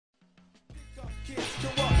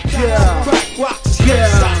cops, crack rocks, yeah.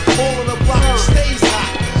 All on the block stays hot.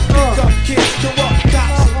 Pick up kids, corrupt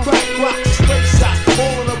cops, crack rocks, stays hot.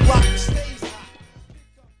 All on the block stays hot.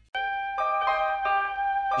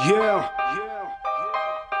 Yeah.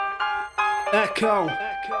 EkoO.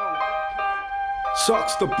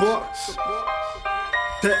 s0xthab0x.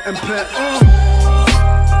 TempO.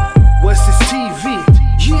 West is TV.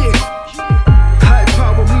 Yeah. High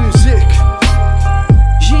power music.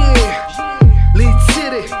 Yeah. Lead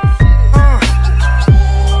City.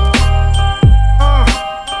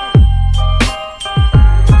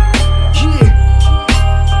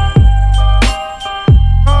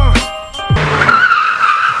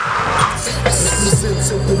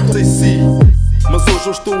 s.a.c. Mas hoje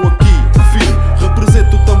eu estou aqui, firme.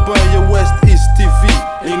 Represento também a West East TV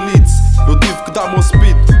em Leeds. Eu tive que dar meu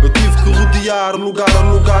speed, eu tive que rodear lugar a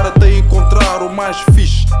lugar até encontrar o mais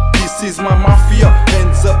fixe. This is my mafia,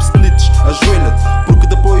 hands up snitch, ajoelha-te, porque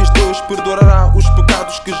depois Deus perdoará os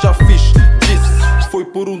pecados que já fiz. Disse, foi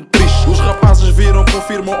por um triz. Os rapazes viram,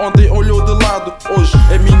 confirmam, ontem olhou de lado. Hoje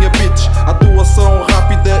é minha bitch, atuação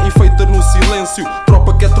rápida e feita no silêncio.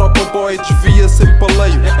 Tropa que é tropa boy, desvia sem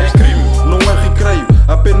paleio. É crime, não é recreio,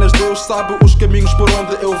 apenas Deus sabe os caminhos por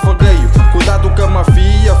onde eu vagueio. Cuidado com a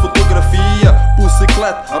mafia, fotografia,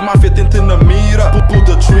 bicicleta, a máfia tenta na mira, pull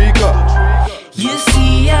the trigger. You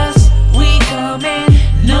see us, we coming,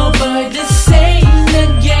 nobody the same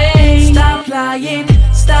again. Stop lying,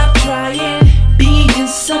 stop trying, being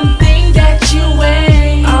something that you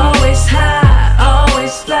ain't. Always high,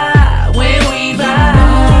 always fly, when we ride.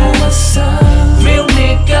 You know what's up, real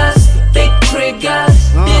niggas, big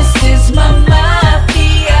triggers, this is my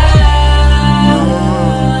mafia.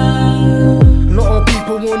 Not all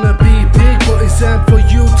people wanna be big, but it's time for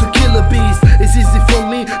you to kill a beast. It's easy for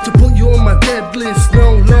me to put you on my dead list.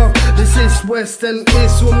 No love, this is West and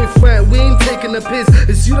East. When we fight, we ain't taking a piss.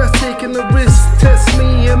 It's you that's taking the risk. Test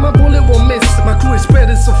me and my bullet won't miss. My crew is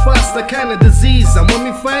spreading so fast, like kind of disease. And when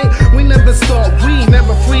we fight, we never stop, we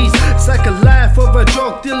never freeze. It's like a life of a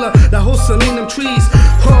drug dealer that hustling them trees.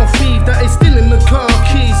 Car thief that is stealing the car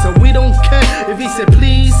keys. And we don't care if he said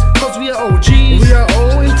please, cause we are OGs. We are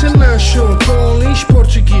all international, Polish,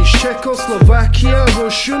 Portuguese, Czechoslovakia,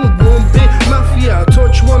 Russian, one big mafia.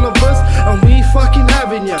 Touch one of us and we fucking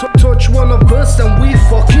having ya. Touch one of us and we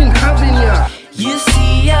fucking having ya. You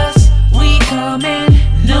see us, we coming,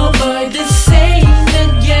 nobody the same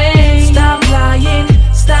again. Stop lying,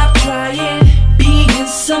 stop trying, being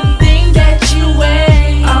something that you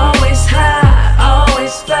ain't. Always high,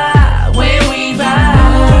 always fly, when we ride.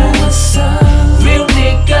 You know what's up, real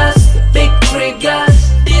niggas, big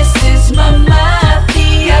triggers, this is my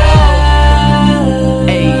mafia.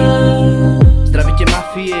 Ej, zdravíte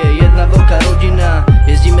mafie, jedna velká rodina.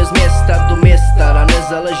 Jezdíme z města do města a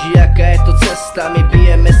nezáleží jaká je to cesta. My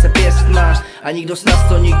bijeme se pěstma a nikdo z nás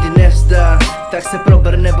to nikdy nevzdá. Tak se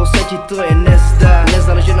prober, nebo se ti to jen nezdá.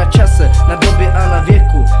 Nezáleží na čase, na době a na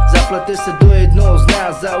věku. Zaplete se do jednoho z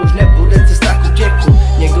nás a už nebude cesta k utěku.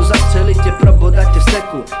 Někdo zastřelí tě, probodat tě v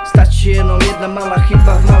steku. Stačí jenom jedna malá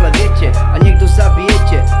chyba v